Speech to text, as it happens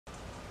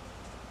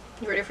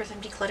You ready for some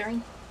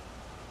decluttering?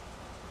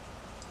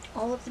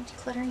 All of the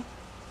decluttering?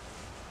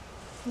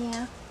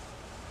 Yeah.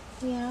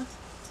 Yeah.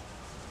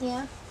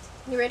 Yeah.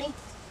 You ready?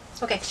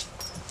 Okay.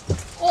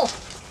 Oh!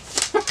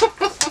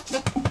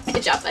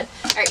 Good job, bud.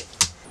 Alright.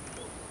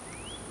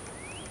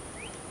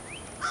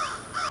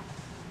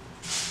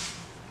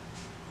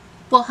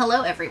 Well,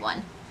 hello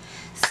everyone.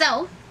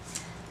 So,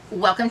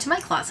 welcome to my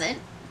closet.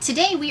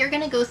 Today we are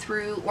going to go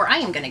through, or I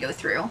am going to go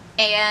through,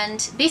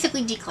 and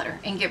basically declutter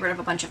and get rid of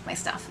a bunch of my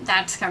stuff.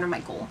 That's kind of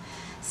my goal.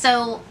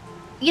 So,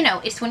 you know,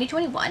 it's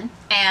 2021,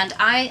 and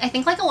I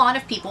think like a lot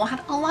of people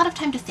had a lot of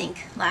time to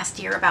think last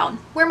year about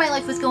where my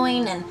life was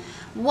going and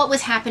what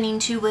was happening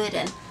to it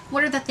and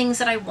what are the things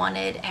that I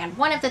wanted. And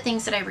one of the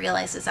things that I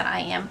realized is that I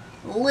am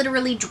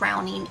literally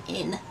drowning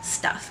in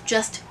stuff,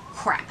 just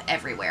crap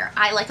everywhere.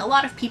 I, like a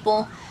lot of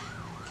people,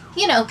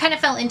 you know, kind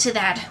of fell into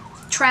that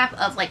trap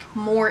of like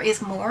more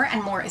is more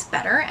and more is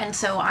better, and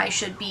so I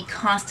should be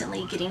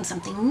constantly getting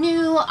something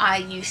new. I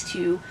used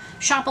to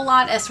shop a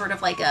lot as sort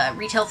of like a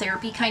retail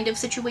therapy kind of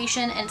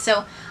situation, and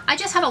so I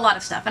just had a lot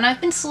of stuff, and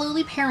I've been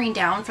slowly paring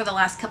down for the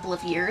last couple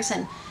of years,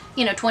 and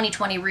you know,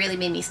 2020 really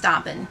made me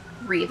stop and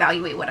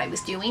reevaluate what I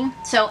was doing.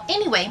 So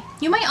anyway,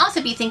 you might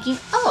also be thinking,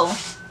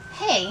 oh,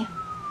 hey,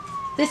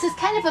 this is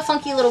kind of a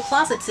funky little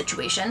closet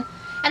situation.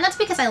 And that's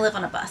because I live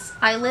on a bus.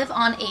 I live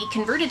on a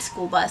converted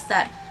school bus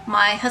that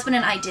my husband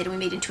and I did. We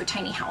made into a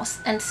tiny house.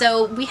 And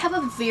so we have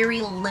a very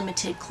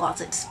limited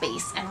closet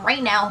space. And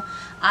right now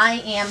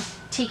I am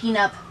taking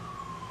up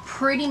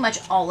pretty much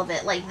all of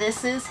it. Like,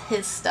 this is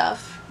his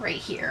stuff right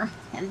here.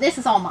 And this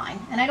is all mine.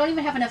 And I don't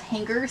even have enough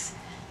hangers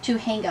to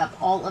hang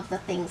up all of the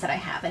things that I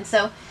have. And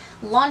so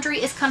laundry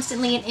is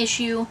constantly an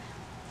issue.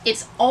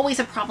 It's always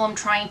a problem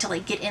trying to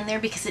like get in there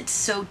because it's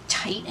so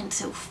tight and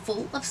so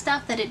full of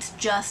stuff that it's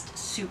just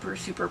super,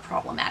 super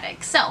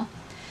problematic. So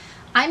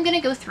I'm going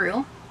to go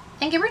through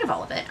and get rid of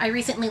all of it. I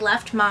recently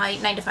left my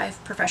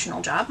 9-to-5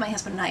 professional job. My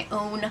husband and I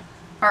own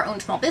our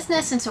own small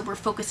business, and so we're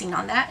focusing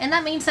on that. And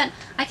that means that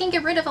I can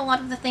get rid of a lot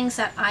of the things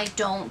that I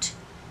don't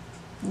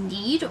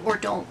need or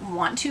don't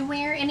want to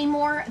wear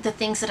anymore. The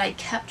things that I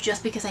kept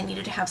just because I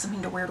needed to have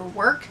something to wear to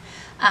work.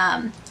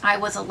 I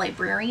was a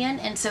librarian,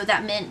 and so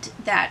that meant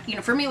that, you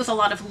know, for me it was a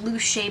lot of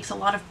loose shapes, a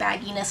lot of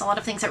bagginess, a lot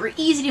of things that were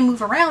easy to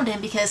move around in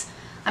because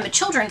I'm a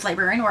children's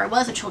librarian, or I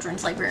was a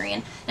children's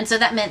librarian. And so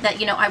that meant that,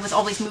 you know, I was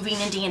always moving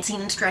and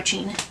dancing and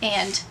stretching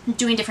and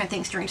doing different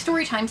things during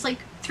story times, like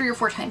 3 or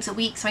 4 times a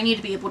week. So I needed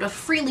to be able to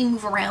freely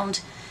move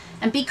around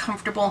and be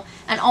comfortable,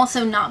 and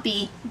also not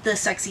be the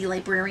sexy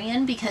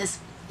librarian because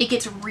it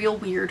gets real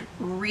weird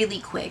really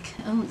quick.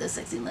 Oh, the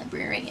sexy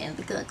librarian,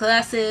 the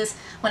glasses,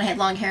 when I had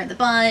long hair in the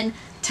bun,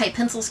 tight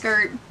pencil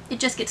skirt, it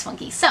just gets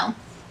funky. So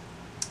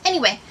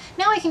anyway,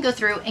 now I can go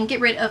through and get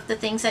rid of the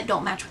things that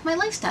don't match with my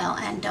lifestyle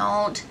and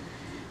don't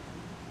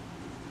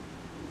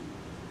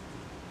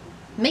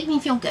make me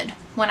feel good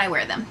when I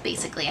wear them,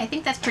 basically. I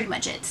think that's pretty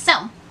much it.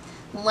 So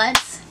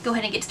let's go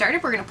ahead and get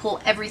started. We're going to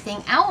pull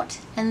everything out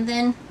and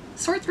then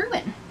sort through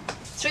it.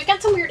 So we've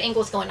got some weird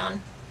angles going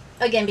on.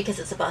 Again, because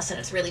it's a bus and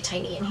it's really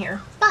tiny in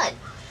here. But,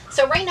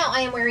 so right now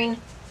I am wearing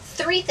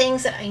 3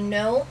 things that I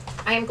know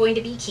I am going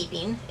to be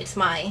keeping. It's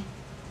my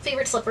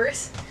favorite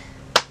slippers,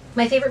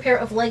 my favorite pair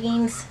of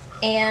leggings,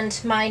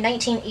 and my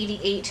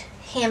 1988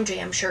 Ham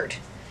Jam shirt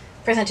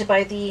presented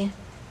by the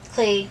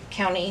Clay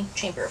County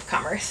Chamber of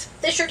Commerce.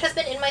 This shirt has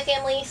been in my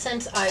family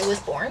since I was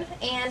born,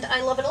 and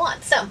I love it a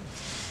lot. So,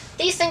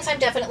 these things I'm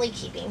definitely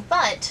keeping,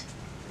 but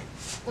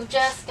we've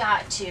just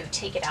got to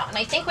take it out. And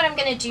I think what I'm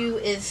going to do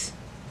is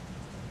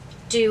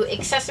do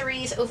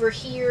accessories over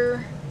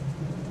here,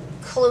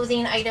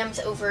 clothing items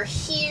over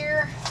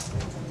here,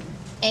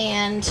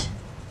 and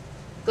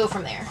go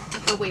from there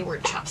with the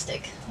wayward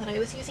chopstick that I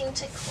was using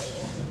to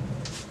clean.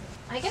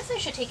 I guess I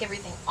should take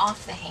everything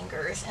off the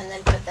hangers and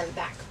then put them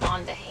back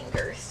on the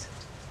hangers.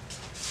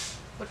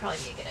 Would probably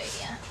be a good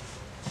idea.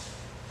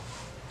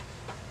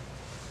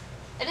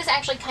 It is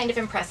actually kind of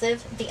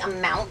impressive, the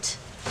amount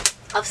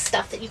of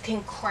stuff that you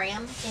can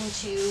cram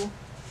into.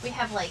 We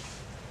have like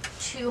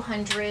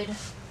 200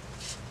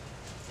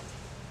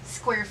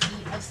 square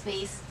feet of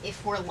space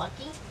if we're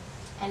lucky,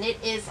 and it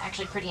is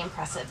actually pretty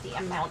impressive the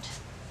amount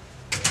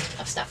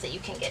of stuff that you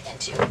can get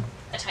into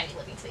a tiny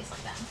living space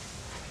like that.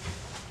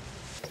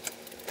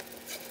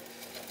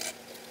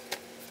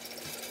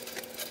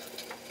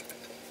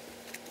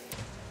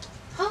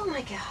 Oh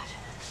my god.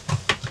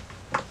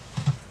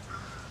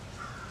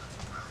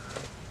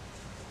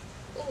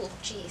 Oh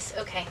geez,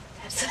 okay,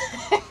 that's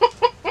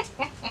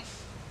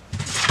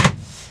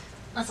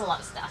that's a lot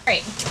of stuff. All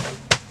right.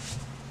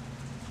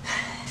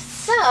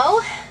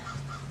 So,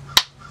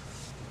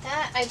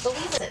 that I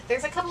believe is it.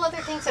 There's a couple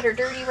other things that are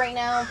dirty right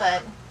now,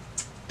 but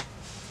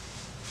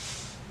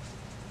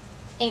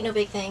ain't no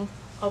big thing.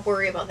 I'll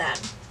worry about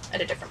that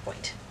at a different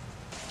point.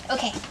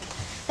 Okay,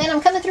 then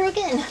I'm coming through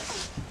again.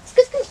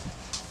 Scoot, scoot.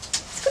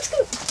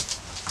 Scoot,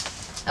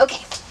 scoot.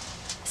 Okay,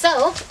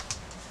 so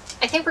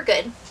I think we're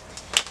good.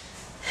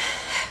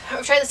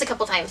 I've tried this a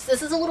couple times.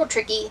 This is a little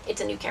tricky.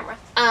 It's a new camera.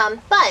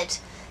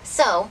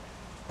 So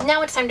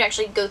now it's time to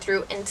actually go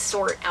through and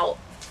sort out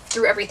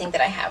through everything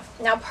that I have.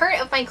 Now, part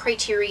of my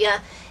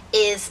criteria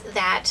is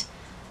that,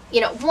 you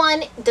know,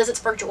 one, does it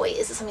spark joy?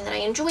 Is it something that I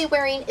enjoy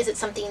wearing? Is it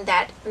something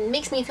that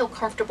makes me feel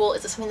comfortable?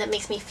 Is it something that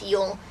makes me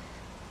feel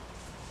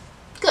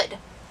good?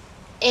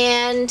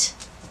 And,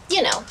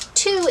 you know,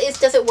 two is,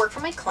 does it work for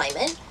my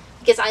climate?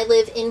 Because I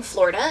live in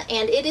Florida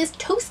and it is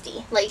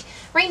toasty. Like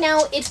right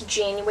now it's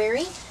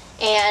January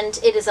and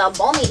it is a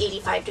balmy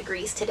 85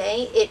 degrees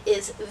today. It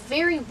is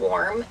very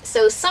warm.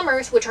 So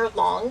summers, which are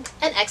long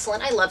and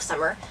excellent, I love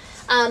summer.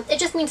 It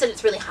just means that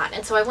it's really hot.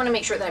 And so I want to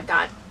make sure that I've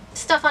got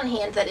stuff on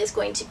hand that is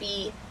going to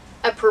be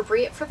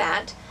appropriate for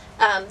that.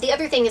 The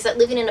other thing is that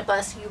living in a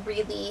bus,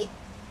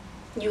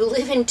 you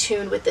live in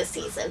tune with the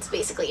seasons,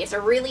 basically. It's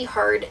really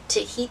hard to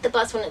heat the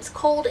bus when it's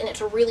cold, and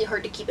it's really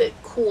hard to keep it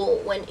cool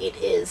when it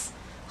is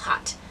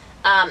hot.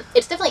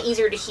 It's definitely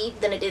easier to heat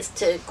than it is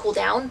to cool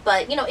down,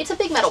 but, you know, it's a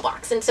big metal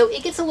box, and so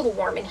it gets a little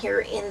warm in here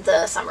in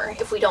the summer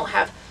if we don't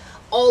have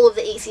all of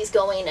the ACs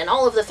going and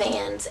all of the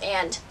fans,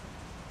 and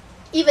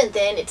even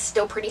then, it's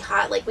still pretty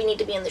hot. Like, we need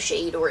to be in the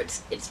shade or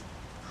it's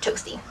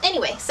toasty.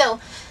 Anyway, so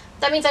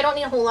that means I don't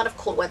need a whole lot of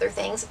cold weather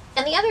things.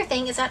 And the other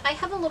thing is that I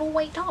have a little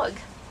white dog,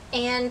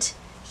 and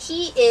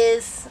he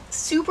is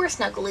super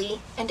snuggly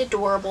and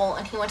adorable,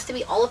 and he wants to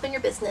be all up in your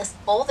business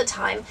all the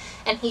time,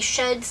 and he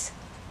sheds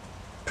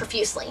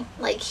profusely.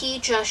 Like, he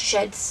just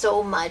sheds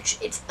so much.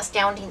 It's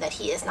astounding that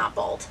he is not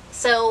bald.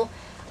 So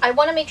I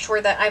want to make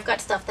sure that I've got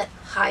stuff that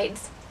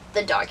hides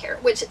the dog hair,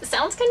 which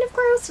sounds kind of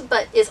gross,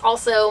 but is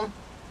also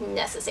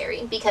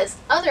necessary, because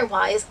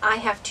otherwise I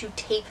have to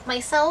tape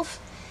myself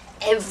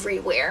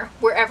everywhere,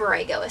 wherever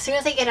I go. As soon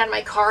as I get out of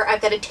my car,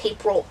 I've got to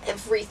tape roll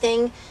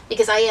everything,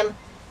 because I am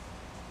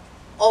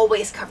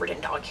always covered in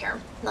dog hair.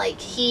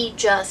 Like,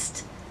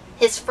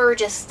 his fur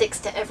just sticks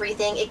to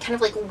everything. It kind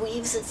of like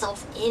weaves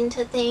itself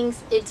into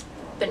things. It's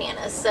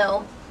bananas.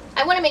 So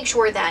I want to make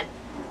sure that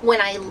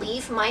when I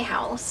leave my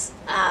house,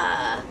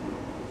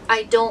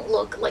 I don't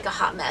look like a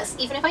hot mess,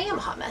 even if I am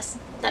a hot mess.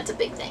 That's a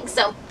big thing.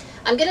 So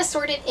I'm going to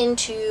sort it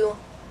into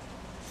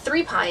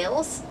 3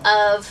 piles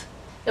of,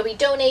 you know, we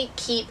donate,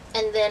 keep,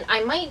 and then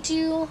I might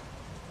do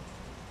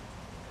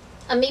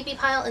a maybe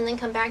pile and then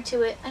come back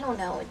to it. I don't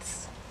know.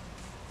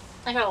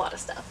 I got a lot of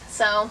stuff.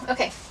 So,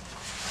 okay.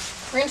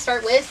 We're going to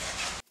start with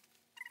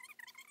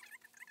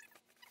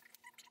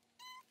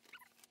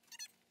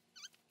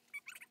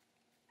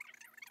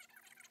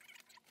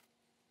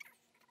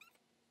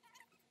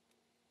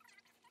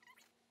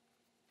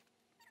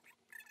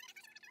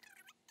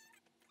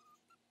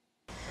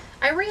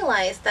I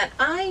realized that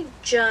I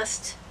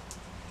just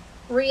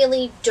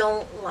really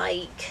don't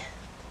like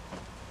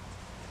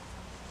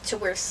to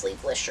wear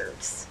sleeveless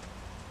shirts.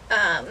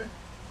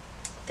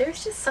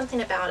 There's just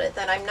something about it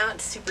that I'm not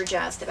super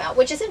jazzed about,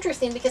 which is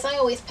interesting because I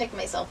always pick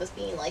myself as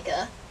being like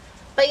a...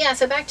 But yeah,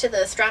 so back to the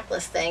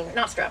strapless thing.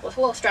 Not strapless.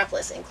 Well,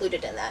 strapless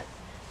included in that.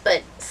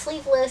 But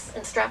sleeveless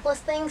and strapless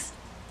things,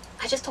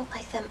 I just don't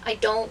like them.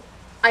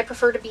 I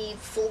prefer to be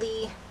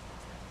fully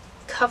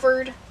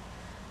covered.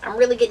 I'm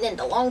really getting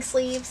into long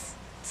sleeves.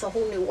 It's a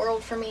whole new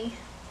world for me.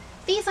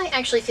 These I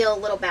actually feel a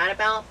little bad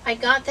about. I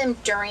got them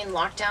during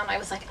lockdown. I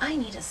was like, I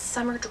need a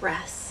summer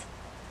dress.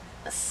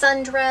 A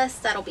sundress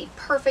that'll be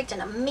perfect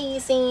and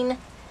amazing.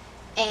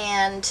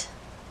 And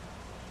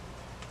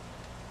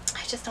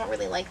I just don't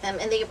really like them.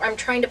 And I'm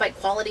trying to buy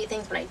quality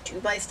things when I do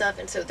buy stuff.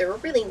 And so they're a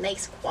really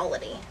nice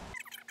quality.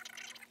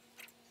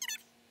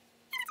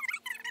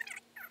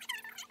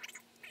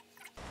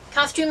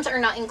 Costumes are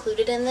not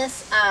included in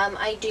this.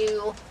 I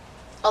do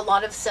a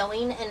lot of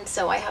sewing, and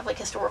so I have like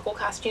historical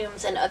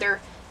costumes and other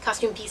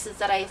costume pieces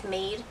that I've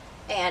made,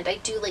 and I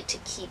do like to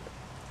keep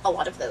a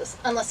lot of those,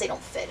 unless they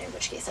don't fit, in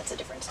which case that's a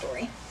different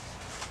story.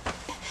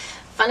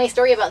 Funny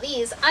story about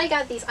these, I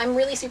got these, I'm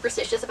really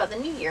superstitious about the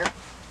new year,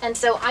 and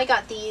so I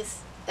got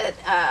these at,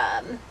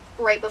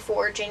 right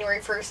before January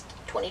 1st,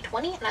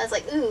 2020, and I was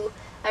like, ooh,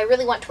 I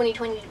really want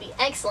 2020 to be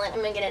excellent. I'm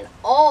going to get in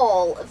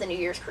all of the New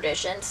Year's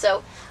traditions.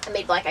 So I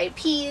made black eyed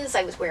peas,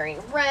 I was wearing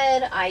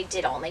red, I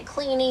did all my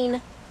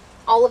cleaning,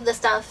 all of the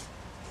stuff.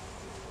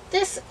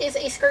 This is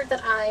a skirt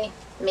that I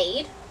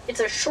made. It's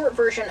a short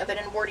version of an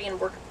Edwardian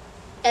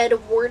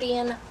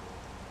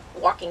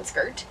walking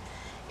skirt,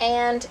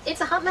 and it's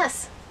a hot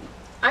mess.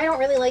 I don't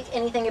really like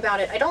anything about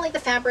it. I don't like the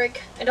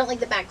fabric. I don't like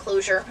the back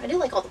closure. I do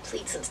like all the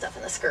pleats and stuff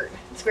in the skirt.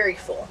 It's very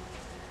full,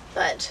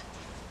 but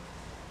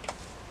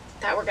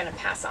that we're going to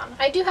pass on.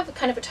 I do have a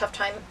kind of a tough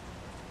time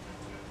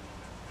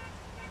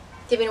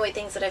giving away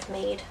things that I've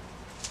made.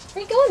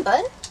 Where you going,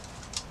 bud?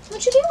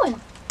 What you doing?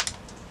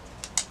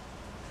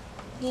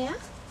 Yeah?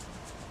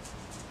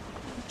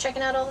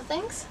 Checking out all the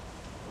things?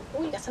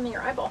 Oh, you got some in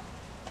your eyeball.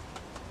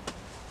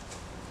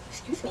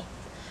 Excuse me.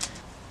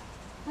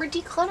 We're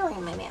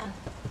decluttering, my man.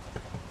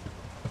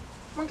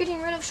 We're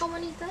getting rid of so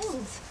many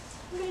things.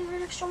 We're getting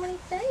rid of so many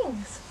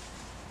things.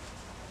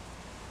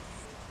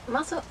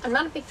 I'm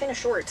not a big fan of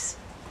shorts.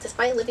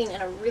 Despite living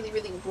in a really,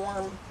 really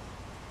warm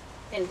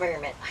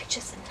environment, I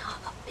just am not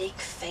a big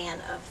fan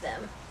of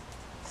them.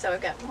 So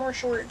I've got more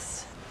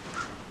shorts.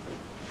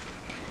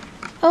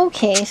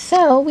 Okay,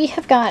 so we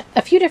have got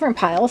a few different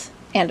piles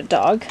and a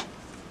dog.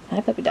 Hi,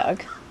 puppy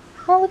dog.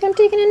 Oh, look, I'm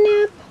taking a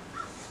nap.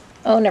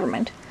 Oh, never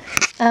mind.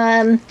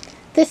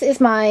 This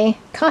is my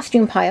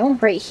costume pile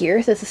right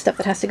here. This is stuff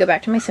that has to go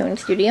back to my sewing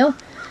studio.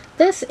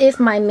 This is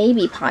my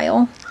maybe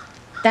pile.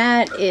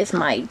 That is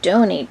my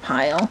donate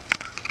pile.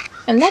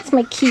 And that's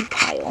my keep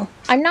pile.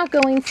 I'm not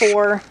going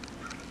for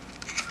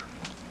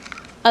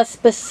a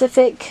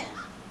specific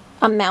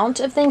amount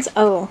of things.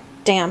 Oh,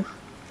 damn.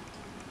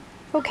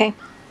 Okay,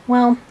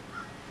 well,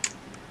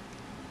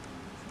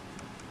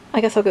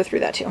 I guess I'll go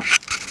through that too.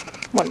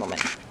 One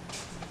moment.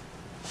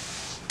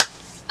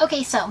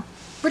 Okay, so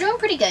we're doing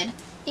pretty good.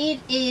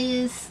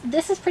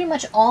 This is pretty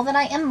much all that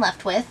I am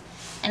left with.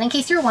 And in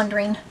case you're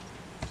wondering,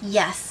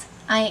 yes,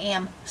 I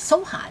am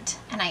so hot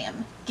and I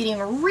am getting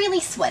really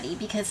sweaty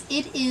because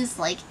it is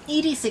like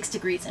 86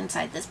 degrees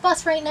inside this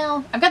bus right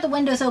now. I've got the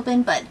windows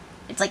open, but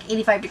it's like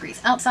 85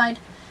 degrees outside.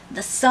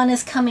 The sun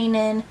is coming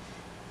in.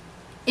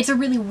 It's a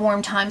really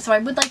warm time, so I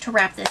would like to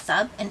wrap this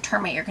up and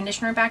turn my air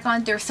conditioner back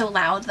on. They're so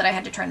loud that I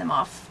had to turn them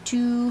off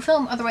to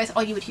film. Otherwise,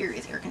 all you would hear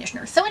is air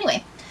conditioner. So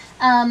anyway,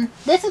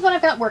 this is what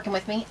I've got working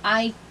with me.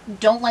 I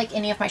don't like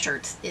any of my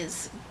shirts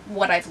is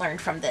what I've learned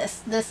from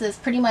this. This is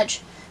pretty much,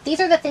 these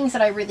are the things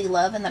that I really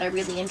love and that I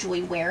really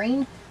enjoy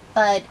wearing,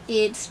 but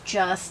it's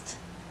just,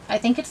 I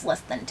think it's less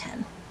than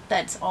 10.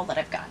 That's all that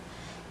I've got.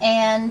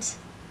 And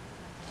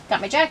got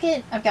my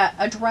jacket, I've got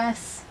a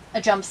dress, a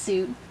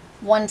jumpsuit,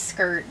 one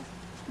skirt,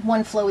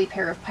 one flowy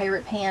pair of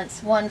pirate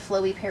pants, one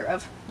flowy pair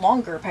of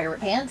longer pirate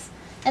pants,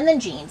 and then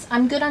jeans.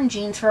 I'm good on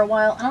jeans for a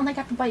while. I don't think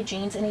I have to buy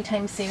jeans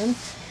anytime soon.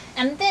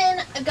 And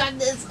then I've got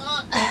this,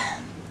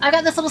 I've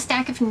got this little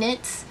stack of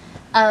knits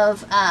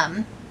of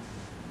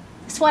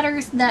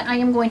sweaters that I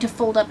am going to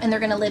fold up, and they're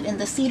going to live in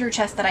the cedar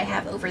chest that I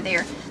have over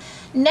there.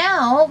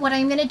 Now, what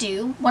I'm going to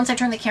do, once I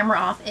turn the camera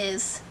off,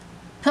 is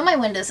put my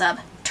windows up,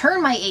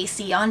 turn my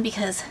AC on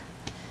because,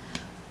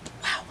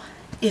 wow,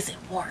 is it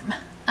warm.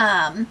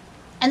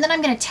 And then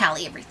I'm going to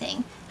tally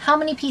everything. How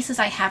many pieces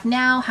I have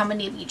now, how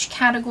many of each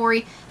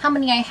category, how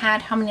many I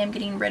had, how many I'm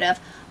getting rid of,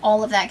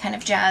 all of that kind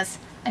of jazz.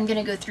 I'm going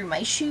to go through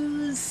my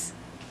shoes.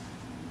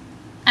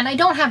 And I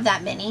don't have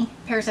that many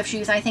pairs of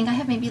shoes. I think I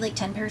have maybe like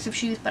 10 pairs of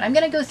shoes, but I'm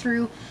going to go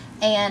through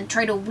and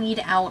try to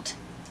weed out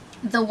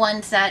the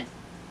ones that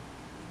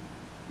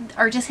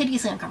are just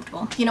hideously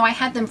uncomfortable. You know, I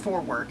had them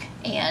for work,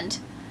 and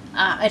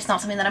it's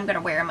not something that I'm going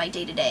to wear in my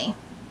day-to-day,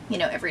 you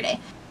know, every day.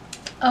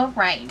 All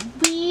right,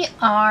 we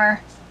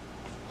are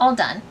all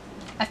done.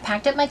 I've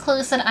packed up my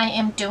clothes that I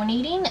am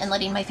donating and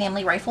letting my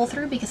family rifle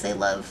through because they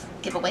love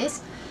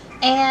giveaways.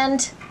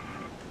 And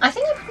I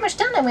think I'm pretty much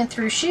done. I went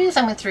through shoes,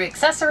 I went through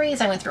accessories,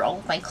 I went through all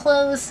of my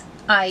clothes.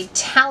 I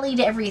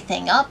tallied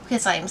everything up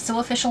because I am so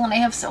official and I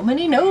have so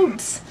many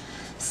notes.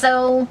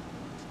 So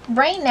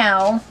right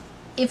now,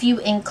 if you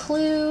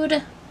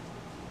include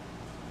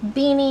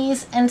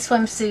beanies and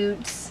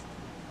swimsuits,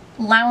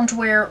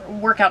 loungewear,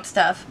 workout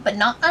stuff, but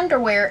not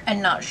underwear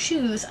and not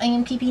shoes, I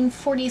am keeping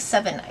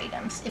 47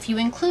 items. If you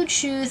include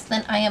shoes,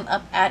 then I am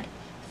up at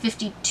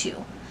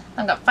 52.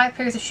 I've got 5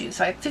 pairs of shoes,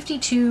 so I have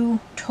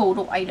 52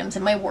 total items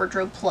in my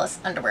wardrobe plus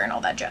underwear and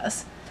all that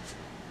jazz.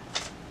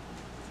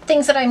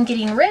 Things that I'm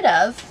getting rid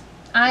of,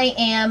 I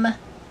am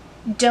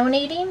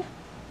donating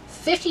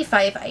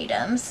 55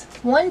 items,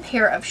 1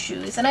 pair of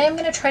shoes, and I am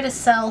going to try to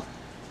sell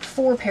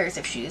 4 pairs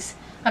of shoes.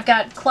 I've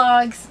got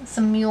clogs,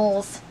 some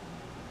mules,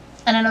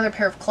 and another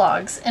pair of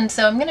clogs, and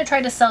so I'm going to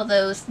try to sell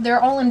those. They're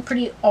all in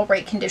pretty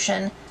alright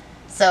condition,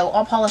 so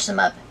I'll polish them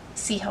up,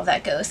 see how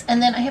that goes.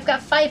 And then I have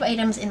got 5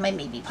 items in my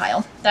maybe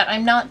pile that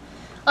I'm not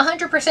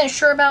 100%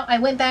 sure about. I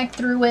went back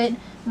through it,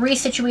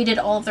 resituated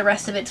all of the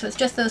rest of it, so it's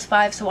just those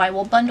 5, so I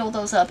will bundle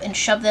those up and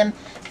shove them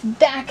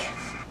back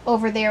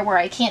over there where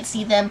I can't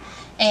see them.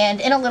 And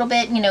in a little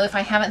bit, you know, if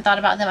I haven't thought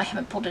about them, I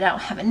haven't pulled it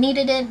out, haven't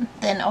needed it,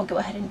 then I'll go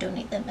ahead and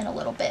donate them in a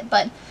little bit.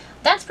 But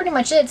that's pretty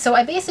much it. So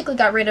I basically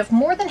got rid of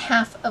more than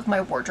half of my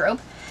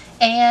wardrobe.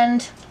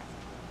 And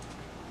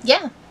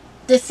yeah,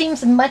 this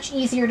seems much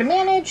easier to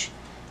manage.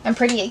 I'm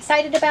pretty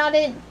excited about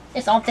it.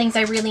 It's all things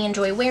I really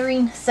enjoy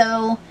wearing,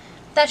 so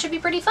that should be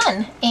pretty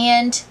fun.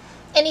 And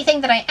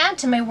anything that I add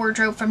to my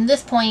wardrobe from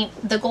this point,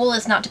 the goal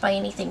is not to buy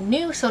anything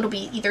new, so it'll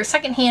be either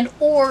secondhand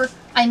or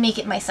I make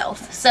it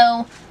myself.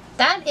 So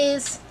that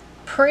is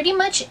pretty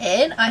much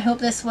it. I hope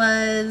this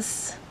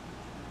was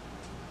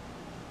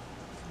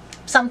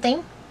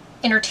something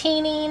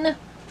entertaining,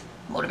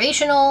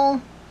 motivational,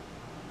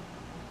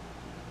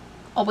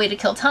 a way to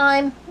kill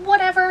time,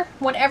 whatever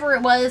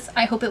it was.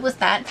 I hope it was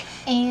that,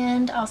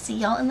 and I'll see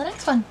y'all in the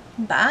next one.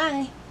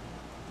 Bye.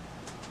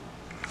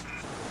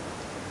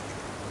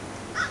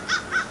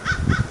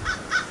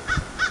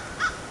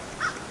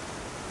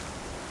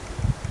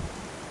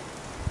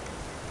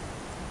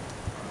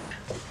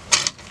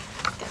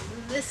 Got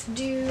this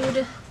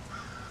dude,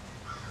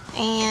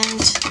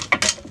 and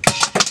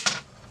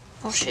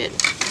oh shit.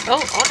 Oh,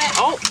 okay.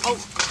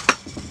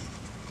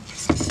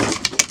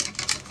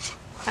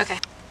 Okay.